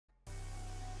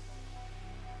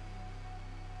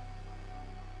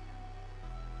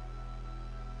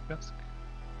desk.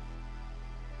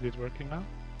 Is it working now?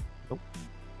 Nope.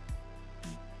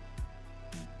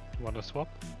 You wanna swap?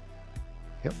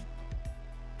 Yep.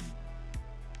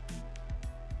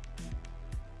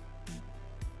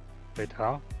 Wait,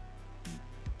 how?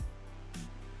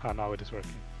 Ah, now it is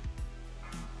working.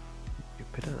 You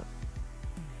put it up.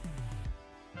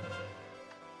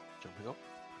 Jumping up.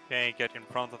 Okay, get in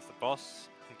front of the boss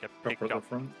and get picked Chopper at up. the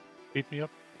front. Beat me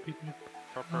up, beat me up.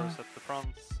 Choppers at the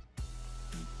front.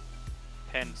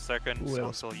 10 seconds Ooh, that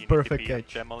was until you perfect need to be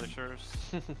catch. demolishers.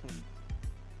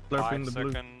 Slurp 5 in the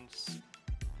blue. seconds.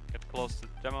 Get close to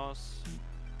the demos.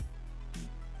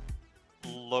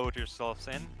 Load yourselves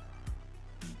in.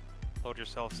 Load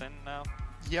yourselves in now.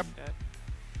 Yep. Okay.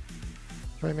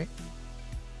 Try me.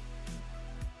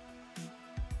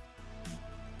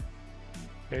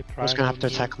 Okay, I was gonna have to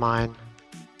new- attack mine.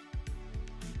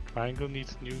 Triangle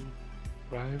needs new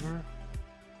driver.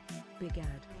 Big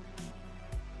ad.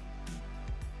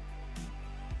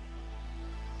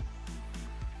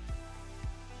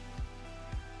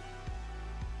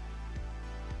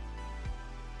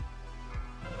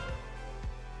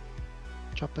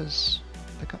 Choppers.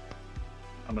 Pick up.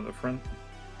 I'm at the front.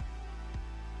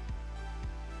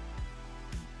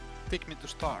 Take me to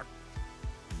start.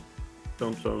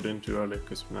 Don't load in too early,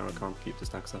 because now I can't keep the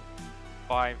stacks up.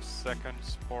 5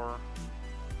 seconds for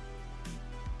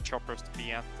choppers to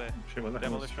be at the Shit, what the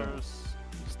hell is that? demolishers.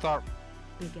 Start.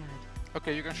 Big ad.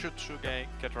 Okay, you can shoot. Okay,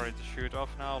 get ready to shoot off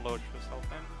now. Load yourself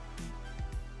in.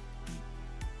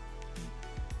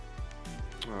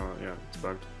 Yeah, it's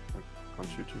bugged. I can't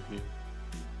shoot you here.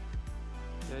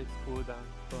 Yeah, it's cooldown,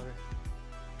 sorry.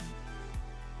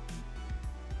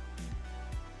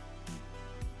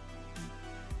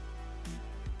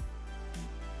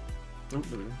 Oh,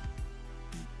 there we go.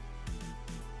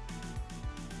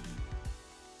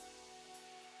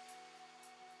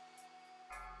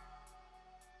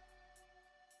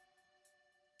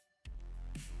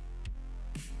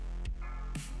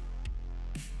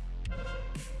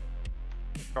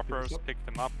 Choppers pick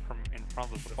them up from in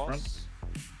front of the boss.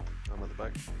 I'm at the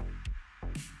back.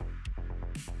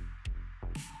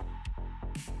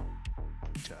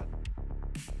 Chad.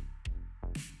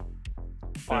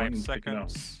 5 Picking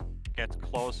up. seconds. Get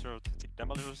closer to the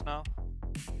demolishers now.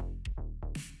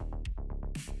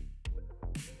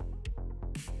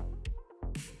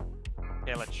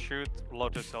 Okay, let's shoot.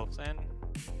 Load yourselves in.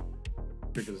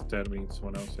 Because dead means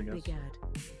someone else, I guess. Big ad.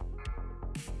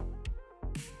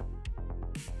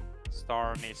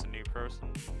 Star needs a new person.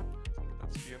 I think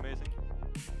that's be amazing.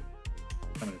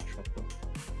 I'm gonna chopper.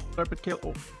 Slurp it, kill.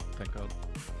 Oh, thank god.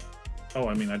 Oh,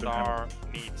 I mean, I don't Star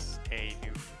have. needs a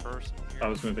new person here. I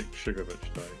was gonna take sugar, but she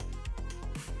died.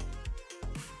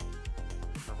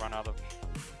 We'll run out of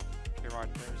right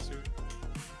very soon.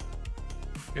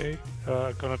 Okay,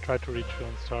 gonna try to reach you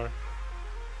on star.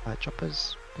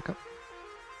 Choppers. Pick up.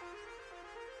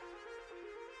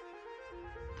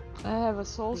 I have a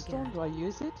soul Big stone, ad. do I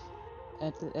use it?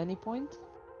 At any point?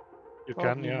 You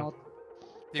Probably can, yeah. not.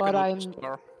 You But can I'm-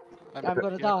 Star. I'm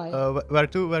gonna die. Where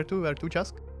to,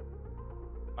 Chask?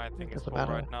 I think it's Doesn't full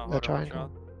matter. right now. The How to watch triangle.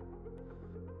 out.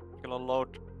 You're gonna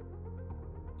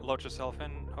load yourself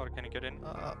in. How can you get in?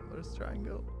 Where's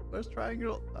triangle? Where's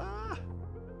triangle? Ah!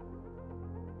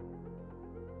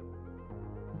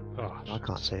 Oh, I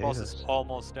can't see Boss it. is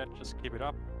almost dead. Just keep it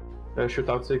up. Shoot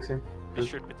out 16. This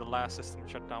should be the last system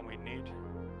shutdown we need.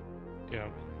 yeah.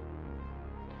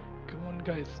 Come on,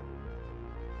 guys.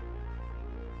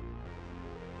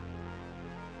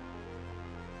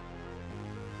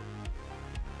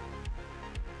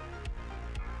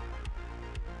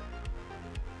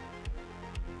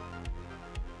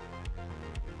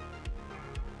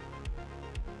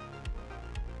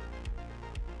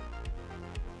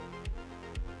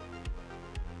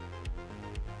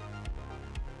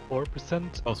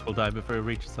 %. Boss will die before he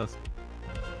reaches us.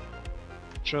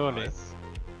 Surely. Nice.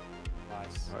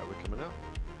 Alright, we're coming out.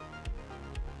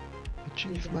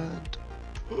 Achievement.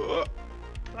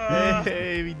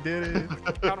 Hey, we did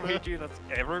it! Can't we do that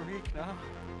every week now?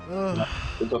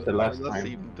 It was the last That time.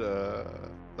 seemed, that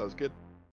was good.